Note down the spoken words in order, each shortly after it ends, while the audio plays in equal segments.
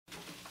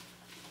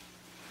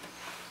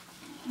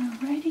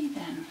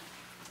in.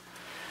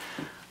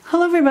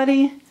 Hello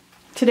everybody.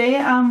 Today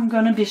I'm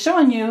going to be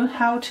showing you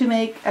how to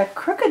make a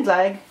crooked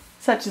leg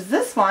such as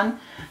this one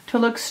to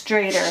look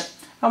straighter.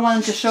 I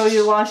wanted to show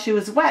you while she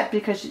was wet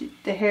because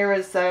the hair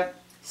is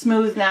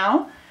smooth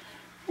now.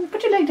 And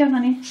put your leg down,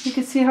 honey. You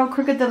can see how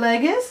crooked the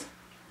leg is.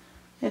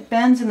 It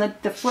bends and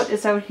the foot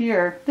is out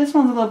here. This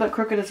one's a little bit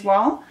crooked as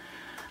well.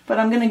 But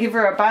I'm going to give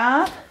her a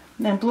bath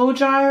and blow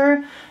dry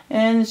her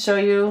and show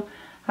you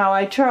how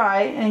I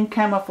try and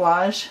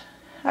camouflage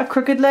a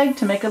crooked leg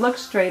to make it look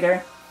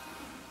straighter.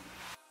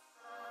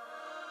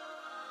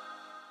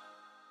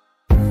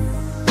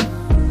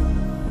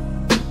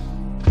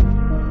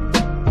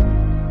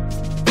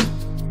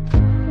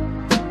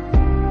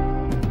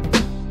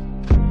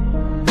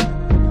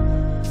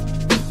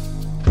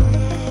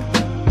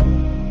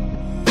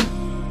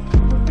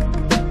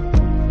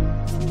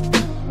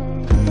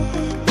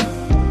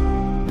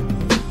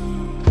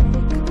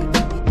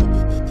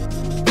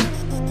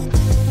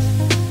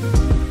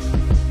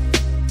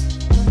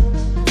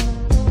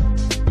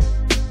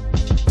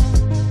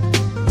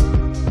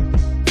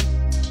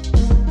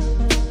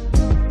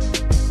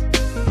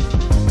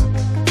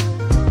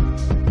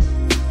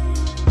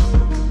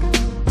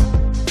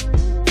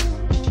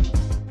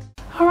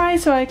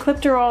 So I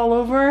clipped her all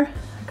over.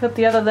 I clipped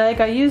the other leg.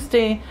 I used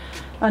a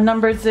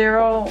number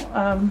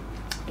 0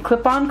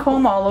 clip-on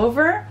comb all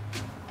over.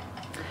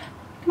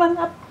 Come on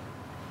up.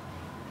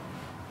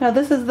 Now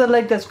this is the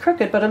leg that's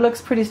crooked, but it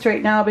looks pretty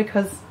straight now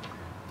because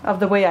of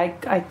the way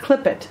I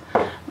clip it.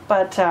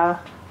 But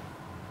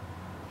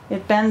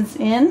it bends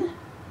in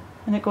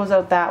and it goes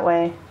out that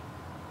way.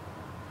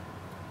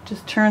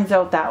 Just turns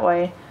out that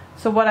way.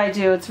 So what I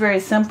do, it's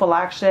very simple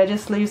actually. I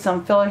just leave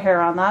some filler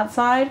hair on that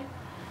side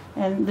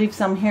and leave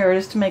some here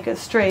just to make it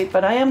straight,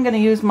 but I am going to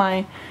use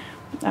my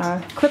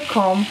clip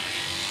comb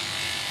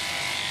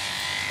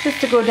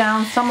just to go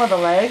down some of the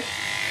leg.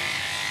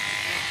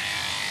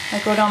 I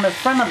go down the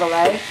front of the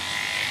leg,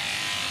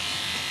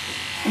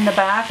 in the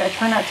back. I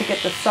try not to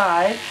get the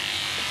side,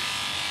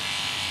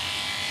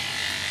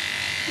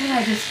 and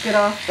I just get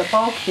off the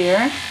bulk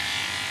here.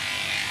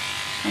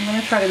 I'm going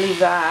to try to leave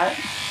that.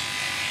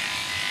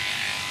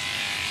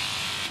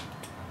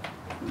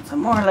 Some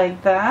more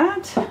like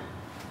that.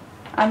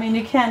 I mean,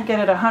 you can't get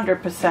it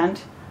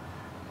 100%.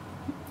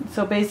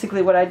 So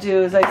basically what I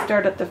do is I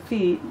start at the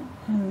feet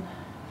and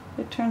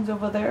it turns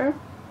over there.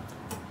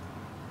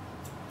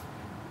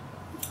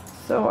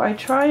 So I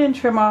try and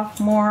trim off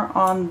more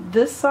on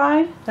this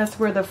side. That's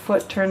where the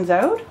foot turns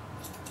out.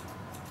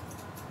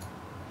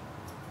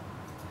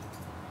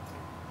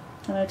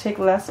 And I take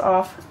less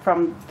off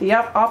from the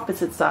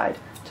opposite side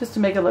just to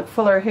make it look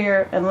fuller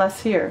here and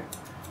less here.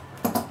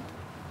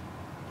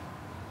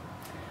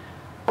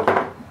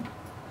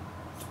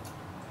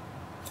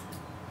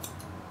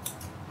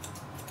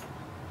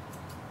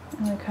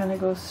 And I kind of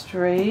go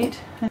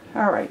straight.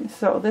 Alright,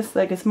 so this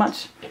leg is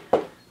much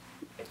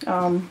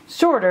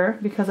shorter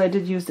because I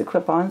did use the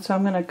clip-on, so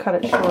I'm going to cut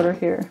it shorter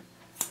here.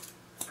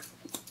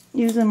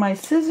 Using my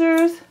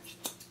scissors.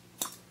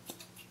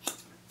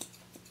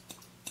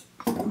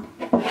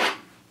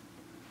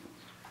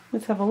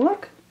 Let's have a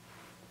look.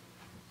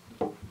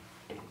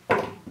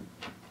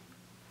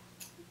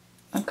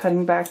 I'm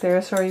cutting back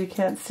there, sorry you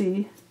can't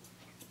see.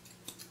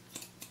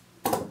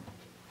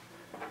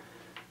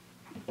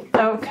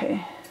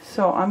 Okay.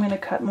 So I'm going to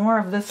cut more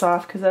of this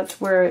off because that's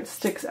where it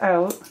sticks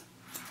out.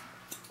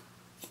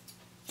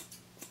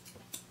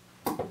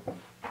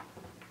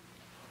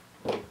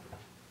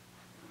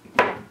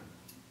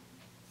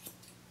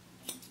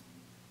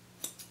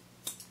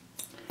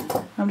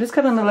 I'm just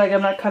cutting the leg,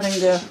 I'm not cutting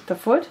the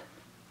foot.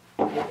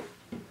 Come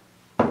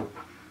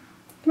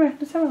here,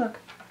 let's have a look.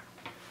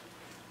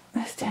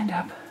 I stand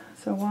up.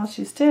 So while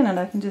she's standing,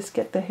 I can just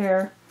get the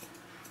hair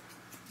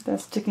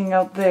that's sticking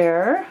out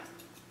there.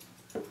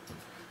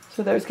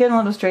 So there's getting a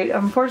little straight.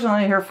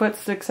 Unfortunately, her foot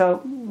sticks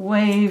out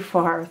way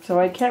far, so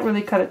I can't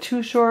really cut it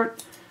too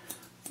short,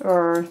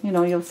 or you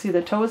know, you'll see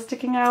the toes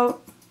sticking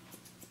out.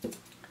 So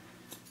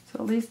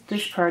at least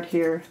this part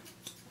here,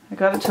 I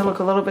got it to look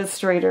a little bit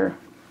straighter.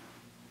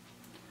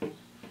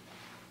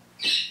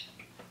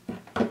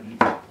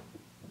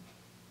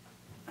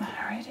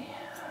 Alrighty,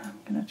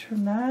 I'm gonna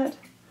trim that.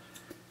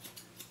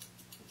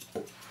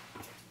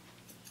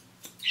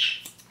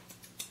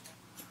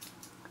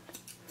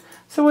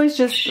 So always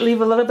just leave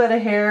a little bit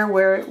of hair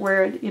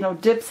where it, you know,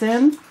 dips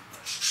in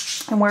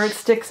and where it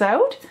sticks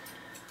out.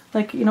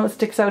 Like, you know, it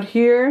sticks out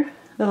here,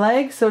 the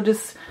leg, so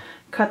just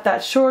cut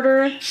that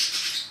shorter.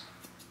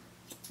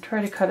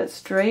 Try to cut it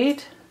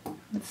straight.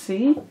 Let's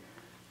see.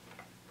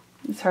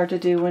 It's hard to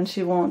do when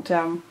she won't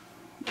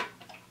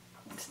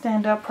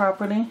stand up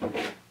properly.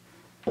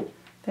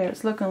 There,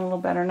 it's looking a little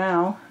better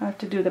now. I have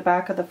to do the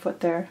back of the foot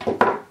there.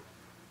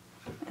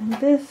 And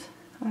this,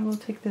 I will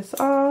take this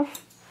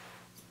off.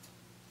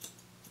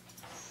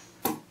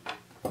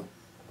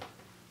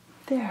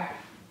 There.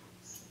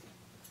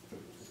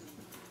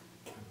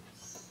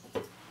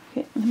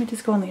 Okay, let me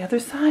just go on the other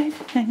side.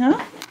 Hang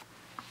on.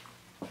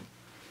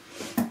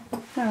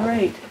 All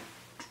right.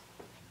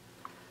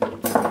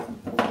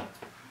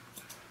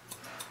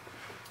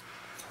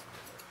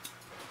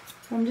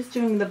 I'm just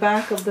doing the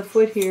back of the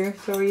foot here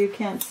so you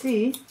can't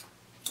see.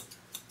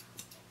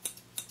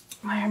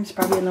 My arm's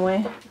probably in the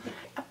way.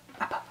 Up,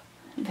 up, up.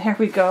 There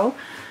we go.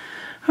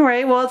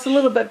 Alright, well it's a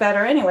little bit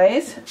better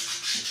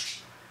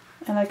anyways.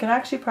 And I can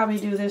actually probably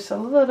do this a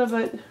little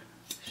bit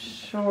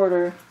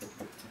shorter.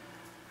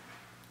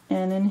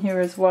 And in here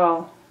as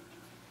well.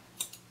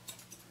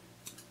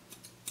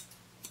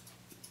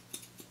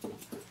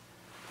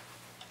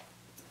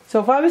 So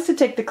if I was to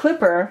take the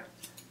clipper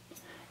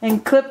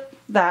and clip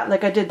that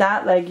like I did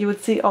that leg, you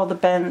would see all the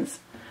bends.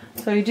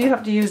 So you do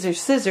have to use your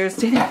scissors.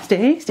 Stay there,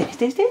 stay, stay,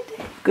 stay, stay,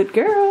 stay. Good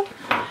girl.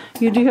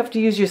 You do have to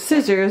use your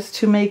scissors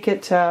to make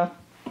it, you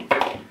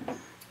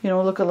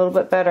know, look a little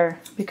bit better.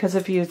 Because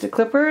if you use the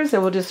clippers,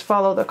 it will just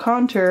follow the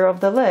contour of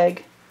the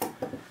leg.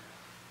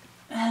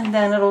 And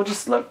then it'll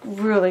just look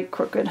really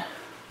crooked.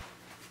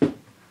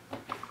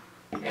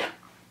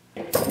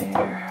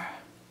 There.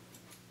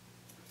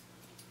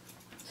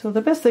 So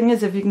the best thing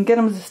is if you can get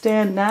them to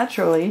stand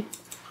naturally,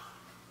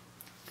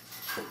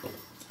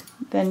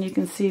 then you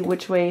can see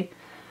which way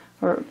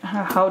or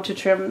how to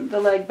trim the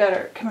leg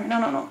better. Come here, no,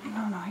 no, no,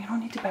 no, no, you don't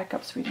need to back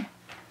up, sweetie.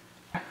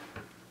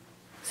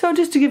 So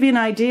just to give you an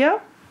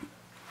idea,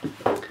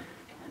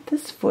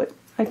 this foot,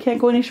 I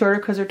can't go any shorter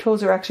because her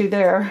toes are actually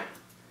there.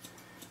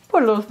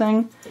 Poor little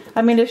thing.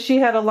 I mean, if she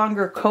had a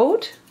longer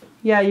coat,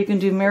 yeah, you can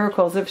do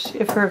miracles.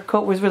 If her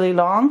coat was really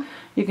long,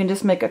 you can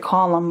just make a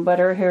column, but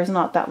her hair is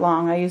not that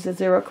long. I use a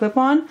 0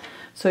 clip-on,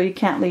 so you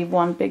can't leave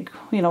one big,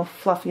 you know,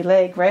 fluffy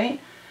leg,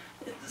 right?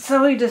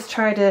 So you just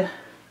try to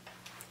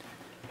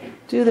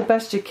do the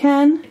best you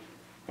can,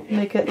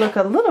 make it look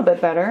a little bit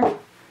better.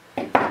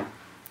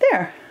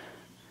 There.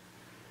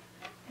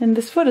 And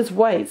this foot is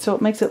white, so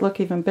it makes it look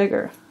even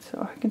bigger.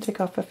 So I can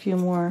take off a few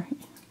more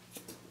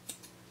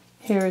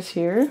hairs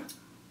here.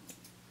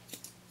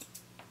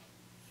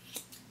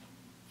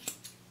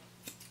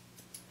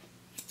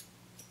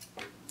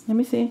 Let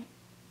me see.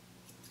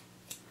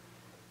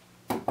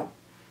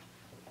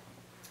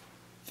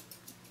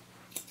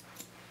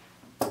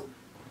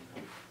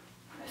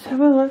 Let's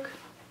have a look.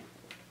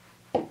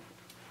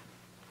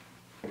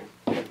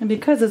 And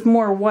because it's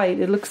more white,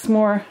 it looks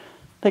more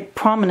like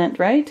prominent,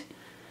 right?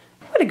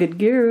 What a good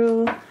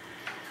girl.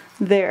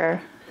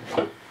 There.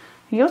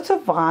 You'll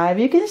survive.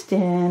 You can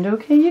stand.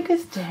 Okay, you can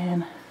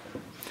stand.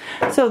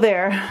 So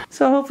there.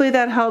 So hopefully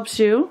that helps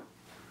you.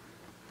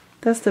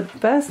 That's the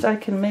best I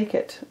can make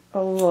it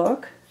a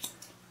look.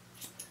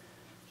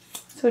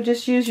 So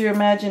just use your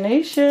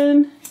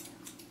imagination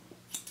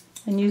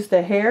and use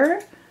the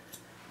hair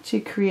to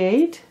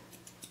create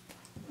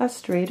a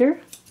straighter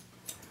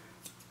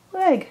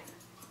leg.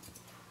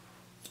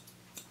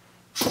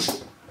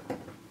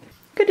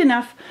 Good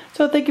enough.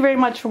 So thank you very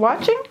much for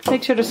watching.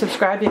 Make sure to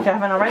subscribe if you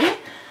haven't already.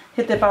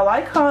 Hit the bell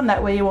icon,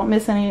 that way you won't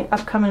miss any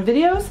upcoming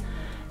videos.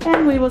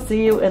 And we will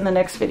see you in the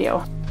next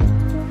video.